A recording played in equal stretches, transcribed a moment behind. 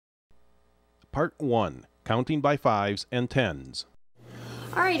Part 1, Counting by Fives and Tens.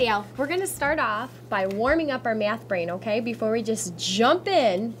 All right, Al, we're going to start off by warming up our math brain, okay? Before we just jump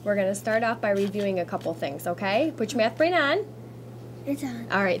in, we're going to start off by reviewing a couple things, okay? Put your math brain on. It's on.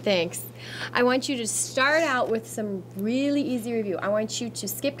 All right, thanks. I want you to start out with some really easy review. I want you to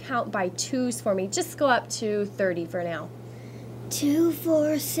skip count by twos for me. Just go up to 30 for now. 2,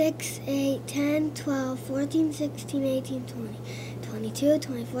 4, 6, 8, 10, 12, 14, 16, 18, 20, 22,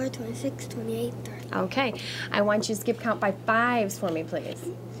 24, 26, 28, 30. Okay. I want you to skip count by fives for me, please.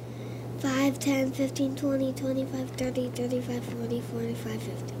 5, 10, 15, 20, 25, 30, 35, 40, 45,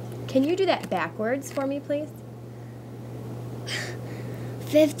 50. Can you do that backwards for me, please?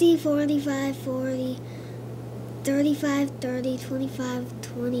 50, 45, 40, 35, 30, 25,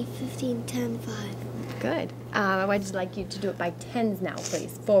 20, 15, 10, 5. Good. I would like you to do it by tens now,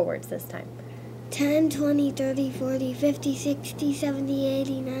 please. Forwards this time. 10, 20, 30, 40, 50, 60, 70,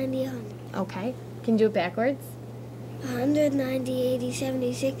 80, 90, 100. Okay. Can you do it backwards? 100, 90, 80,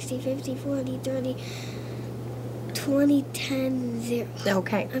 70, 60, 50, 40, 30, 20, 10, 0.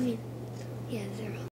 Okay. I mean, yeah, 0.